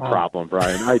know. I have a problem,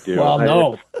 Brian. I do.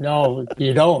 Well, no,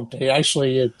 you don't.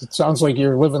 Actually, it sounds like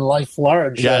you're living life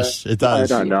large. Yes, it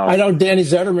does. I know Danny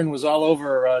Zetterman was all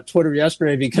over Twitter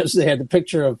yesterday because they had the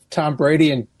picture of Tom Brady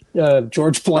and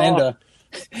George Blanda.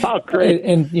 Oh, great.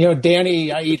 And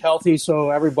Danny, I eat healthy,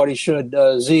 so everybody should.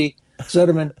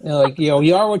 Zetterman,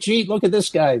 you are what you eat. Look at this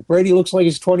guy. Brady looks like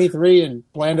he's 23, and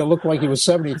Blanda looked like he was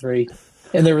 73.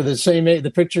 And they were the same age. The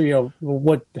picture,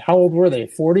 how old were they?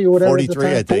 40 or whatever? 43,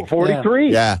 I think. 43.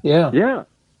 Yeah.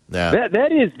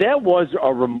 That was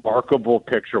a remarkable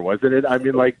picture, wasn't it? I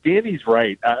mean, Danny's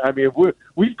right. I mean,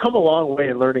 we've come a long way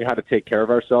in learning how to take care of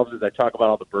ourselves. As I talk about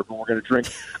all the bourbon we're going to drink,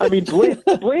 I mean,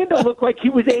 Blanda looked like he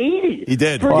was 80. He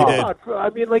did. I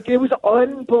mean, it was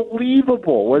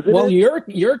unbelievable, wasn't it? Well, Yerk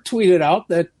tweeted out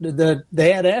that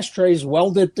they had ashtrays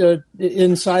welded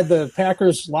inside the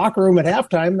Packers locker room at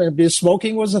halftime, and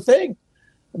smoking was a thing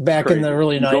back in the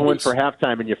early 90s. You go in for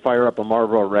halftime and you fire up a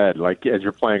Marlboro Red as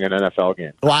you're playing an NFL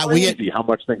game. Well, Crazy how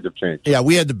much things have changed. Yeah,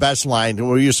 we had the best line.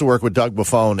 We used to work with Doug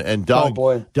Buffone, and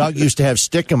Doug used to have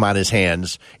stickum on his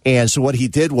hands. And so what he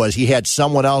did was he had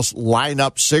someone else line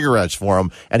up cigarettes for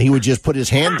him, and he would just put his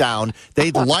hand down.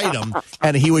 They'd light them,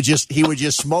 and he would just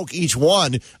smoke each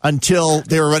one until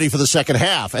they were ready for the second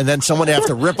half. And then someone would have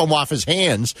to rip them off his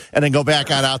hands and then go back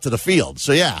out to the field.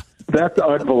 So, yeah. That's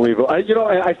unbelievable.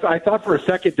 I thought for a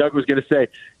second Doug was going to say,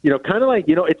 kind of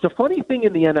it's a funny thing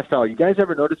in the NFL. You guys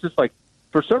ever notice this?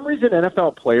 For some reason,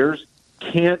 NFL players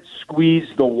can't squeeze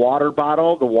the water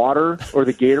bottle, the water or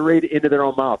the Gatorade into their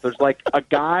own mouth. There's a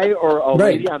guy or a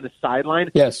lady on the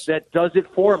sideline that does it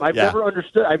for them. I've never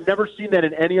understood. I've never seen that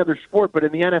in any other sport, but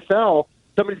in the NFL,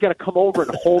 somebody's got to come over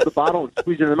and hold the bottle and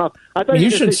squeeze it in their mouth. I thought you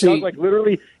should see Doug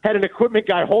literally had an equipment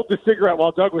guy hold the cigarette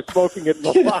while Doug was smoking it in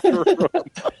the locker room.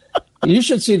 You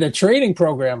should see the training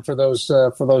program for those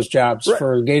jobs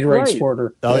for Gatorade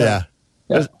Sporter. Oh yeah.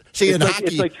 See, in hockey,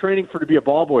 it's like training to be a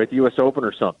ball boy at the U.S. Open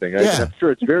or something. I'm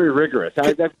sure it's very rigorous.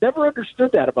 I've never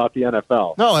understood that about the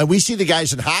NFL. No, and we see the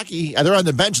guys in hockey. They're on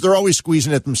the bench. They're always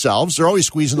squeezing it themselves. They're always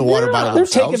squeezing the water bottle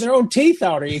themselves. They're taking their own teeth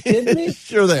out. Are you kidding me?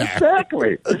 Sure they are.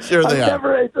 Exactly. Sure they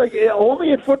are. It's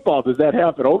only in football does that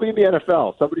happen. Only in the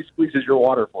NFL. Somebody squeezes your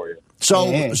water for you.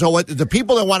 So what the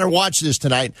people that want to watch this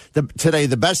today,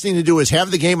 the best thing to do is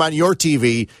have the game on your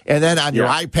TV, and then on your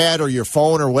iPad or your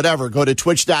phone or whatever, go to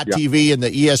twitch.tv and the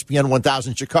ESPN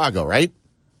 1000 Chicago, right?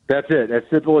 That's it. As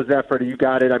simple as that, Freddie. You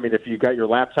got it. I mean, if you got your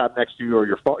laptop next to you or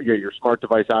your phone, your smart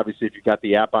device, obviously, if you got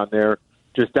the app on there,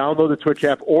 just download the Twitch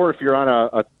app. Or if you're on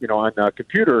a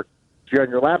computer, if you're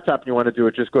on your laptop and you want to do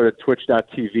it, just go to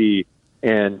twitch.tv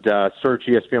and search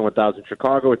ESPN 1000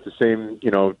 Chicago. It's the same,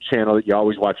 channel that you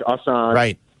always watch us on.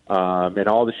 Right. And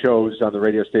all the shows on the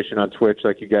radio station on Twitch,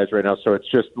 like you guys right now. So it's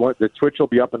just the Twitch will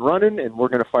be up and running, and we're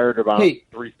going to fire it about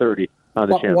 3:30 on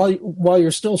the channel. While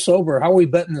you're still sober, how are we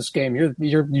betting this game?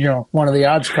 You're one of the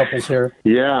odds couples here.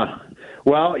 Yeah.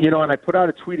 Well, and I put out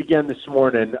a tweet again this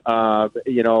morning.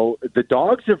 The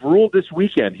dogs have ruled this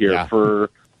weekend here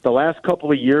for the last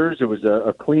couple of years. It was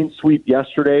a clean sweep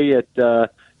yesterday at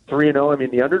 3-0. I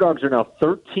mean, the underdogs are now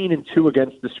 13-2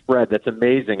 against the spread. That's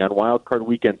amazing on Wild Card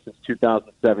Weekend since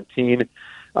 2017.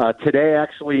 Today,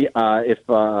 actually, if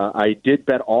I did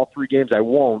bet all three games, I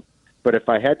won't. But if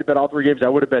I had to bet all three games, I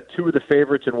would have bet two of the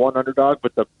favorites and one underdog.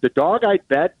 But the dog I'd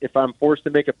bet, if I'm forced to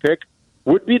make a pick,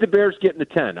 would be the Bears getting the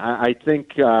 10. I think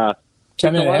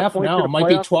 10.5 now. It might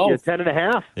be 12. Yeah,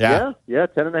 10.5. Yeah,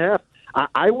 10.5.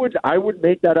 I would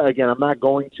make that again. I'm not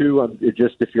going to.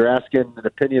 Just if you're asking an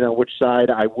opinion on which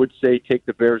side, I would say take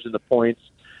the Bears in the points.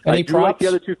 I do like the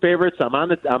other two favorites. I'm on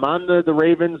the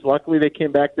Ravens. Luckily, they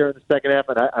came back there in the second half,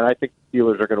 and I think the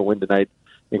Steelers are going to win tonight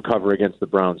and cover against the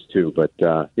Browns too. But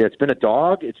it's been a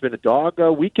dog. It's been a dog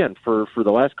weekend for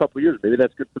the last couple of years. Maybe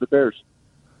that's good for the Bears.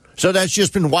 So that's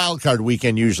just been Wild Card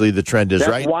Weekend. Usually the trend is that's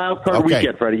right. Wild Card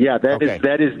Weekend, Freddie. Yeah,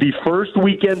 that is the first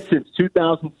weekend since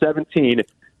 2017.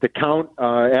 The count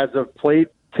as of play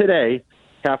today,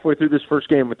 halfway through this first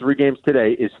game with 3 games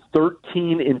today, is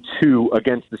 13-2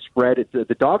 against the spread.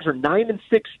 The dogs are 9-6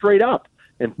 straight up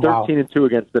and 13-2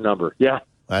 against the number. Yeah.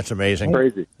 That's amazing.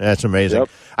 Crazy. That's amazing. Yep.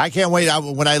 I can't wait.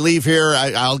 When I leave here,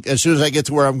 I'll as soon as I get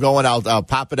to where I'm going, I'll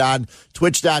pop it on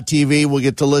Twitch.tv. We'll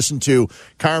get to listen to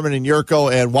Carmen and Yurko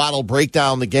and Waddle break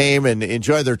down the game and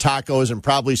enjoy their tacos and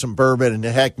probably some bourbon. And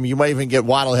heck, you might even get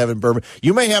Waddle having bourbon.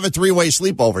 You may have a 3-way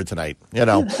sleepover tonight.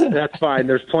 That's fine.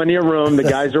 There's plenty of room. The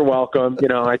guys are welcome.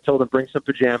 I told them bring some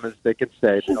pajamas. They can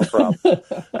stay. No problem.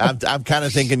 I'm kind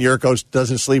of thinking Yurko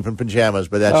doesn't sleep in pajamas,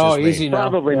 but that's just me. Easy now.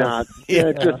 Probably not.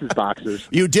 Yeah, just his boxers.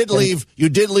 You did leave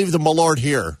the Malort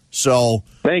here, so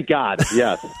thank God.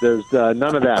 Yes, there's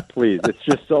none of that. Please, it's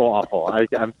just so awful.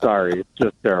 I'm sorry. It's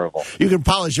just terrible. You can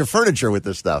polish your furniture with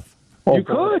this stuff. You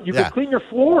could. You could clean your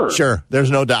floor. Sure. There's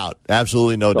no doubt.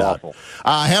 Absolutely no doubt.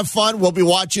 Have fun. We'll be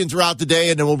watching throughout the day,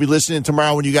 and then we'll be listening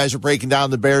tomorrow when you guys are breaking down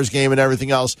the Bears game and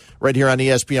everything else right here on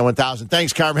ESPN 1000.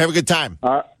 Thanks, Carm. Have a good time.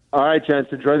 All right,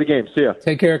 gents. Enjoy the game. See ya.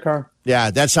 Take care, Carm.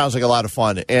 Yeah, that sounds like a lot of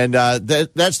fun. And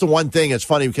that's the one thing. It's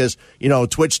funny because,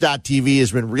 Twitch.tv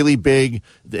has been really big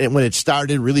when it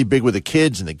started, really big with the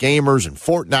kids and the gamers and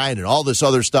Fortnite and all this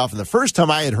other stuff. And the first time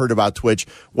I had heard about Twitch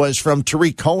was from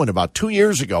Tariq Cohen about 2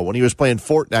 years ago when he was playing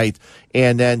Fortnite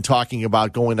and then talking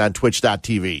about going on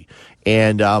Twitch.tv.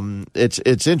 And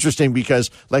it's interesting because,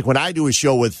 like, when I do a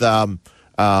show with Mark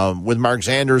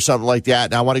Zander or something like that,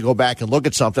 and I want to go back and look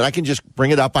at something, I can just bring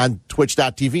it up on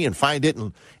Twitch.tv and find it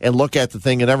and look at the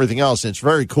thing and everything else. And it's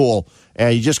very cool.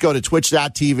 And you just go to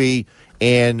Twitch.tv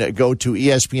and go to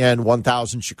ESPN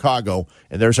 1000 Chicago,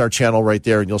 and there's our channel right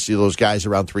there, and you'll see those guys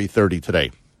around 3:30 today.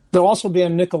 They'll also be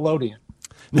on Nickelodeon.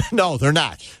 No, they're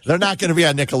not. They're not going to be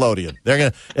on Nickelodeon. They're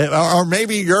going to, or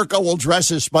maybe Yurko will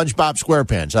dress as SpongeBob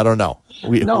SquarePants. I don't know.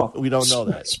 We don't know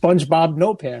that. SpongeBob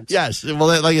No Pants. Yes.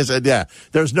 Well, like I said, yeah.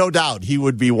 There's no doubt he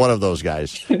would be one of those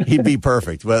guys. He'd be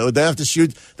perfect. But they have to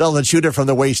shoot. They'll shoot it from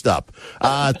the waist up.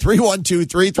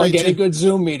 312-332. Like any good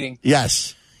Zoom meeting.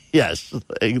 Yes. Yes,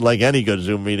 like any good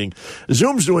Zoom meeting.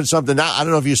 Zoom's doing something now. I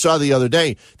don't know if you saw the other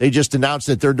day. They just announced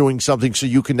that they're doing something so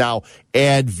you can now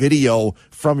add video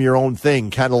from your own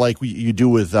thing, kind of like you do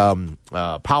with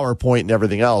PowerPoint and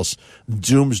everything else.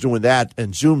 Zoom's doing that,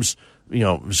 and Zoom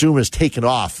has taken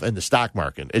off in the stock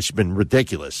market. It's been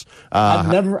ridiculous.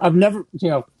 I've never,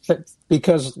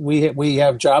 because we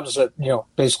have jobs that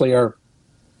basically are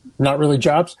not really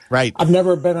jobs. Right. I've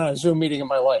never been on a Zoom meeting in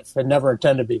my life. I never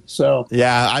intend to be. So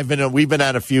yeah, we've been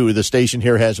on a few. The station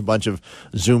here has a bunch of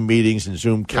Zoom meetings and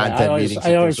Zoom content meetings.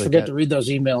 I always forget to read those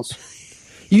emails.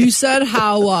 You said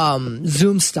how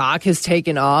Zoom stock has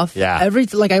taken off. Yeah.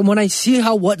 When I see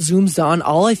what Zoom's done,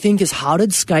 all I think is, how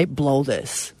did Skype blow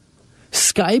this?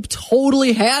 Skype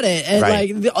totally had it,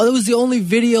 and it was the only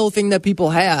video thing that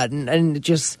people had, and it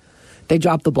just. They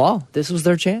dropped the ball. This was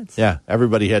their chance. Yeah,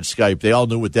 everybody had Skype. They all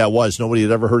knew what that was. Nobody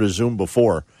had ever heard of Zoom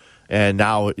before, and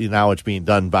now it's being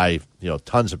done by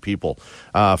tons of people.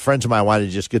 Friends of mine wanted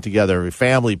to just get together.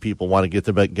 Family people want to get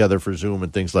together for Zoom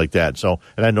and things like that. So,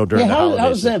 and I know during the holidays. How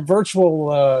does that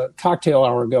virtual cocktail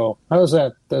hour go? How does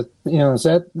that? Is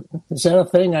that a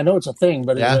thing? I know it's a thing,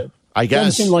 but I guess it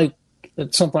doesn't seem like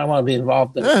it's something I want to be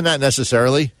involved in. Not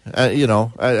necessarily.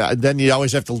 Then you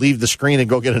always have to leave the screen and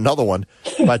go get another one.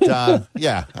 But,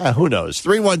 who knows?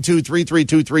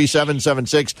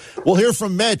 312-332-3776. We'll hear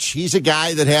from Mitch. He's a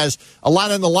guy that has a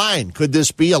lot on the line. Could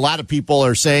this be? A lot of people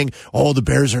are saying, the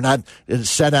Bears are not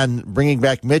set on bringing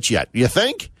back Mitch yet. You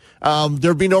think?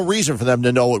 There'd be no reason for them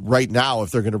to know right now if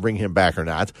they're going to bring him back or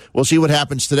not. We'll see what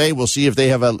happens today. We'll see if they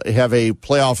have a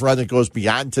playoff run that goes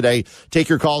beyond today. Take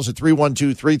your calls at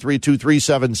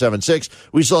 312-332-3776.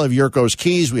 We still have Yurko's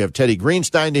keys. We have Teddy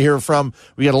Greenstein to hear from.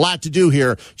 We got a lot to do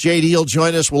here. JD will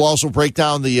join us. We'll also break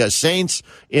down the Saints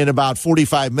in about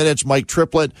 45 minutes. Mike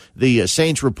Triplett, the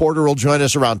Saints reporter, will join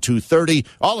us around 2:30.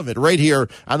 All of it right here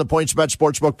on the PointsBet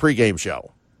Sportsbook pregame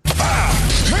show.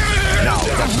 Now,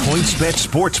 the PointsBet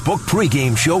Sportsbook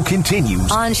pregame show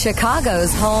continues on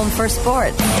Chicago's home for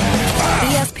sports.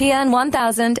 ESPN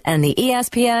 1000 and the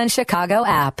ESPN Chicago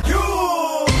app.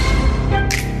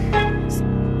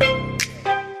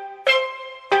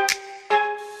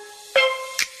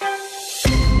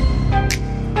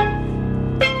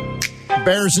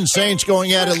 Bears and Saints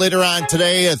going at it later on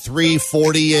today at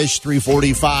 3:40-ish,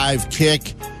 3:45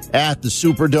 kick at the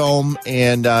Superdome,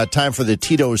 and time for the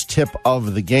Tito's tip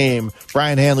of the game.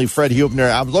 Brian Hanley, Fred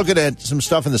Hubner. I'm looking at some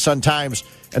stuff in the Sun-Times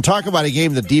and talk about a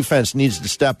game the defense needs to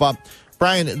step up.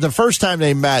 Brian, the first time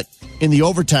they met in the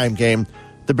overtime game,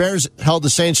 the Bears held the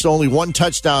Saints to only one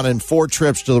touchdown and 4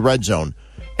 trips to the red zone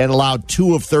and allowed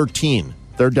 2 of 13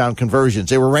 third down conversions.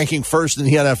 They were ranking first in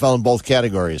the NFL in both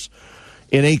categories.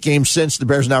 In 8 games since, the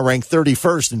Bears now rank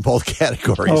 31st in both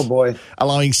categories. Oh, boy.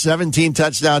 Allowing 17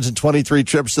 touchdowns and 23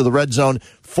 trips to the red zone,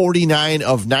 49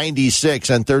 of 96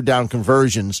 on third down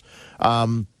conversions.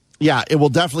 Yeah, it will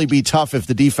definitely be tough if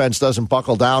the defense doesn't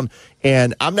buckle down,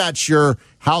 and I'm not sure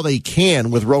how they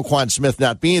can with Roquan Smith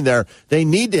not being there. They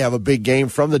need to have a big game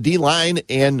from the D-line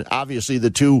and obviously the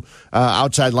 2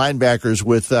 outside linebackers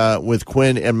with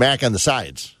Quinn and Mack on the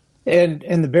sides.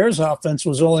 And the Bears offense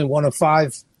was only 1 of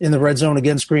 5 in the red zone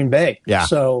against Green Bay. Yeah.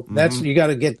 So that's you got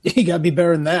to be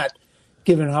better than that,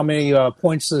 given how many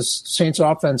points this Saints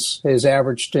offense has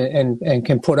averaged and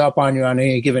can put up on you on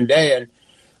any given day. And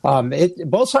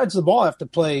both sides of the ball have to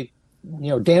play,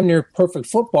 damn near perfect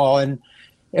football. And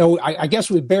I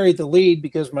guess we buried the lead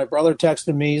because my brother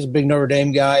texted me. He's a big Notre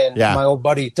Dame guy, and my old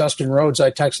buddy Dustin Rhodes, I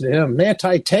texted him.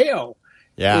 Manti Te'o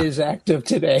is active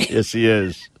today. Yes, he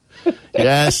is.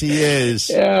 Yes, he is.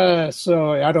 Yeah,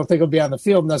 so I don't think he'll be on the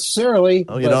field necessarily.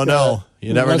 Oh, you don't know.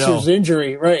 You never know. Unless there's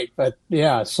injury, right? But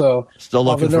yeah, so still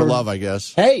looking for love, I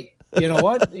guess. Hey. You know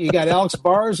what? You got Alex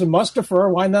Bars and Mustafa.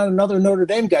 Why not another Notre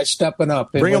Dame guy stepping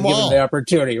up and bring them given all the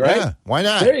opportunity, right? Yeah, why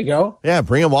not? There you go. Yeah,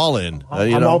 bring them all in.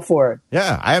 I'm all for it.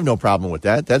 Yeah, I have no problem with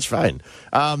that. That's fine.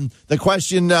 The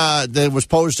question that was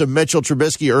posed to Mitchell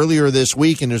Trubisky earlier this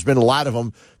week, and there's been a lot of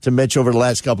them to Mitch over the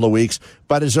last couple of weeks,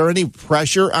 but is there any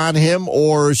pressure on him,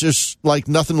 or is this like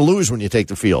nothing to lose when you take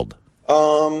the field?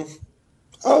 I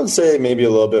would say maybe a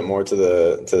little bit more to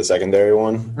the secondary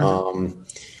one.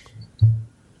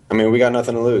 I mean, we got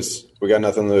nothing to lose.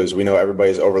 We know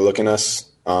everybody's overlooking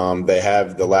us. They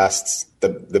have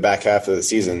the back half of the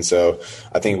season. So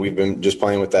I think we've been just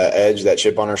playing with that edge, that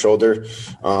chip on our shoulder,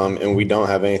 and we don't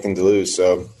have anything to lose.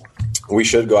 So we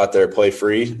should go out there and play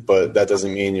free, but that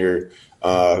doesn't mean you're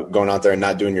going out there and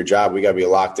not doing your job. We got to be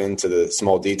locked into the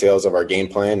small details of our game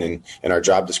plan and our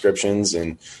job descriptions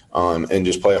and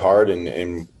just play hard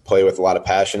and play with a lot of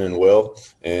passion and will.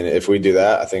 And if we do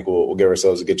that, I think we'll give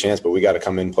ourselves a good chance. But we got to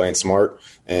come in playing smart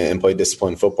and play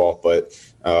disciplined football. But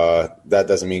that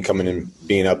doesn't mean coming in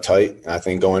being uptight. I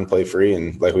think go in, play free,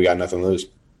 and like we got nothing to lose.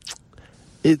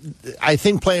 I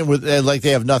think playing with like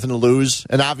they have nothing to lose,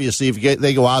 and obviously if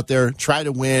they go out there, try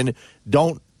to win,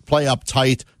 don't play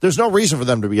uptight. There's no reason for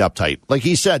them to be uptight. Like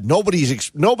he said,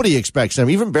 nobody expects them,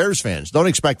 even Bears fans, don't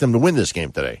expect them to win this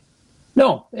game today.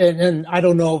 No, and I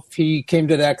don't know if he came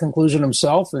to that conclusion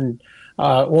himself, and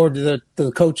or did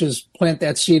the coaches plant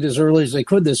that seed as early as they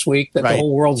could this week that the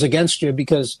whole world's against you,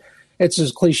 because it's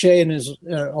as cliche and as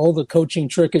old a coaching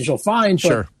trick as you'll find.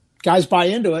 But guys buy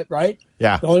into it, right?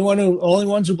 Yeah. The only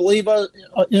ones who believe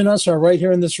in us are right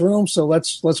here in this room. So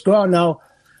let's go out now.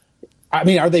 I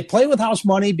mean, are they playing with house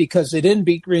money because they didn't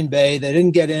beat Green Bay? They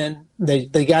didn't get in.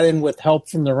 They got in with help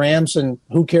from the Rams, and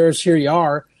who cares? Here you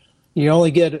are. You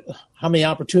only get how many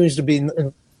opportunities to be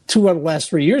in 2 out of the last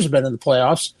 3 years have been in the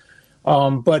playoffs.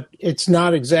 But it's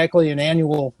not exactly an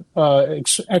annual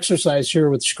exercise here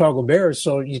with the Chicago Bears.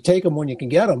 So you take them when you can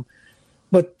get them.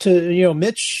 But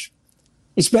Mitch,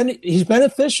 he's been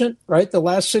efficient, right? The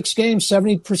last 6 games,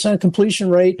 70% completion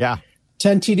rate. Yeah.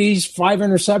 10 TDs, 5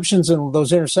 interceptions, and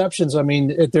those interceptions, I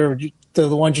mean, they're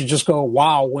the ones you just go,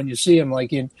 wow, when you see them.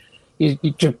 Like you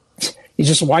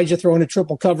just, why'd you throw in a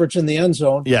triple coverage in the end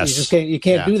zone? Yes. You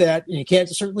can't do that. And you can't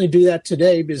certainly do that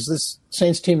today because this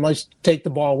Saints team likes to take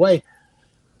the ball away.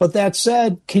 But that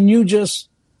said, can you just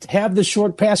have the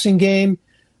short passing game?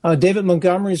 David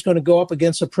Montgomery is going to go up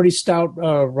against a pretty stout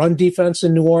run defense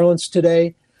in New Orleans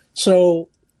today. So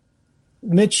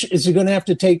Mitch, is he going to have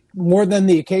to take more than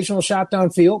the occasional shot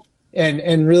downfield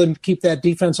and really keep that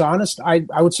defense honest? I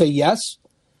would say yes.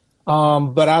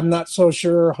 But I'm not so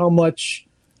sure how much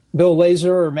Bill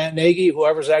Lazor or Matt Nagy,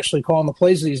 whoever's actually calling the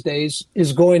plays these days,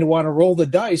 is going to want to roll the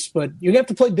dice. But you have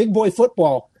to play big boy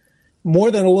football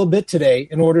more than a little bit today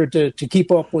in order to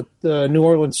keep up with the New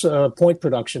Orleans point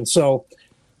production. So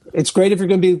it's great if you're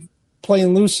going to be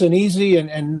playing loose and easy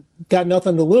and got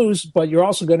nothing to lose, but you're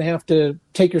also going to have to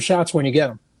take your shots when you get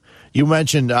them. You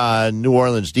mentioned New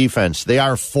Orleans defense. They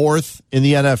are 4th in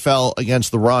the NFL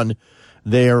against the run.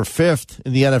 They are 5th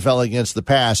in the NFL against the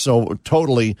pass. So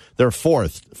totally, they're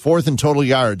 4th in total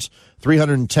yards,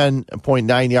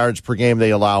 310.9 yards per game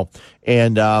they allow,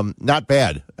 and not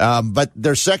bad. But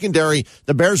their secondary,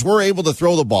 the Bears were able to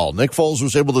throw the ball. Nick Foles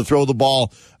was able to throw the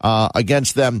ball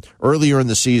against them earlier in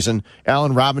the season.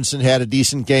 Allen Robinson had a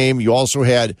decent game. You also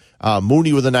had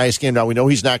Mooney with a nice game. Now, we know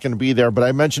he's not going to be there, but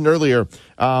I mentioned earlier,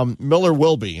 Miller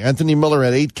will be. Anthony Miller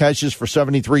had 8 catches for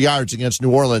 73 yards against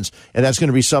New Orleans, and that's going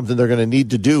to be something they're going to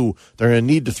need to do. They're going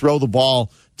to need to throw the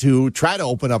ball to try to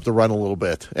open up the run a little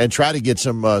bit and try to get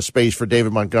some space for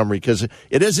David Montgomery, because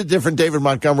it is a different David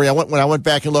Montgomery. When I went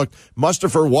back and looked,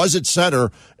 Mustafa was at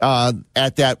center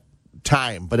at that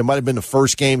time, but it might have been the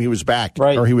first game he was back,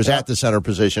 or he was at the center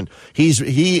position.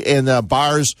 He and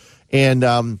Bars and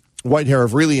Whitehair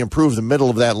have really improved the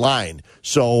middle of that line.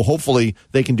 So hopefully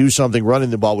they can do something running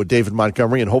the ball with David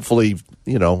Montgomery, and hopefully,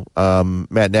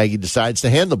 Matt Nagy decides to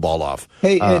hand the ball off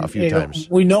a few times.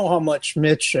 We know how much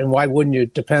Mitch, and why wouldn't you,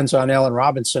 depends on Allen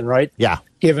Robinson, right? Yeah.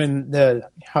 Given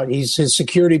how he's his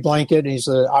security blanket, he's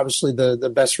obviously the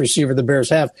best receiver the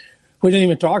Bears have. We didn't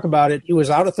even talk about it. He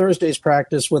was out of Thursday's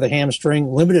practice with a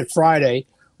hamstring, limited Friday,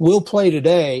 will play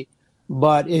today.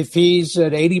 But if he's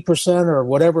at 80% or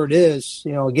whatever it is,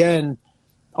 again,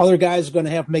 other guys are going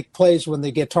to have to make plays when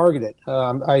they get targeted.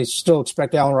 I still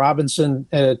expect Allen Robinson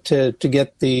to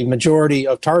get the majority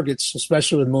of targets,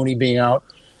 especially with Mooney being out.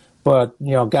 But,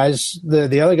 guys,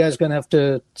 the other guy's going to have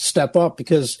to step up,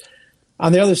 because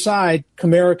on the other side,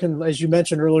 Kamara can, as you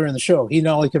mentioned earlier in the show, he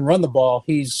not only can run the ball,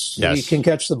 he can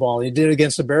catch the ball. He did it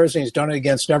against the Bears, and he's done it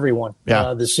against everyone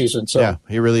this season. So yeah,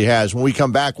 he really has. When we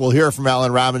come back, we'll hear from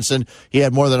Allen Robinson. He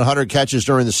had more than 100 catches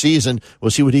during the season. We'll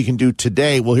see what he can do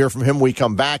today. We'll hear from him when we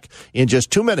come back in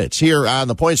just 2 minutes here on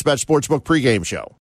the PointsBet Sportsbook pregame show.